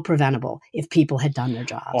was so preventable if people had done their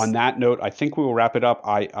jobs. On that note, I think we will wrap it up.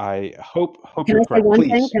 I hope Can you're I say correct. one Please.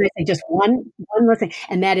 thing? Can I say just one more thing?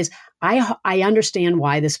 And that is, I understand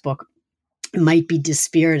why this book might be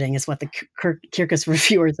dispiriting, is what the Kirkus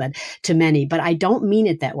reviewer said to many, but I don't mean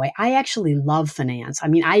it that way. I actually love finance. I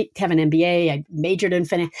mean, I have an MBA. I majored in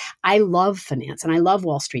finance. I love finance and I love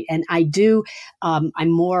Wall Street. And I do,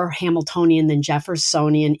 I'm more Hamiltonian than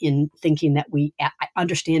Jeffersonian in thinking that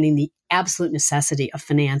understanding the absolute necessity of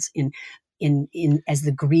finance in as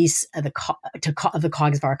the grease of the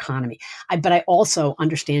cogs of our economy. But I also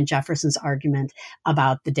understand Jefferson's argument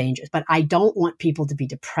about the dangers. But I don't want people to be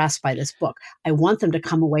depressed by this book. I want them to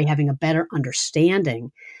come away having a better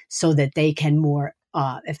understanding so that they can more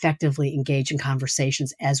effectively engage in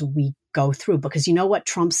conversations as we go through. Because you know what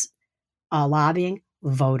Trump's lobbying?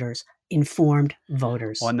 Voters. Informed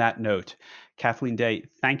voters. On that note, Kathleen Day,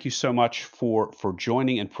 thank you so much for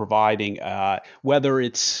joining and providing, whether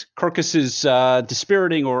it's Kirkus's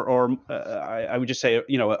dispiriting or I would just say,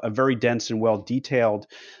 a very dense and well detailed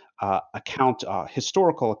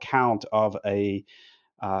historical account of a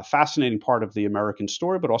fascinating part of the American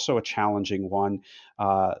story, but also a challenging one.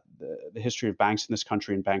 The history of banks in this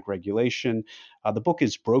country and bank regulation. The book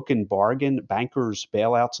is Broken Bargain: Bankers,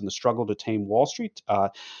 Bailouts, and the Struggle to Tame Wall Street,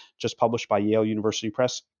 just published by Yale University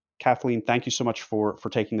Press. Kathleen, thank you so much for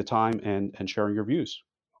taking the time and sharing your views.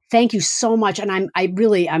 Thank you so much, and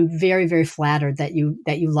I'm very, very flattered that you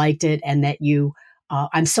liked it, and that you.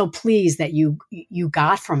 I'm so pleased that you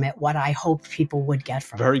got from it what I hoped people would get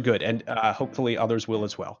from it. Very good, and hopefully others will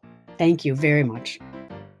as well. Thank you very much.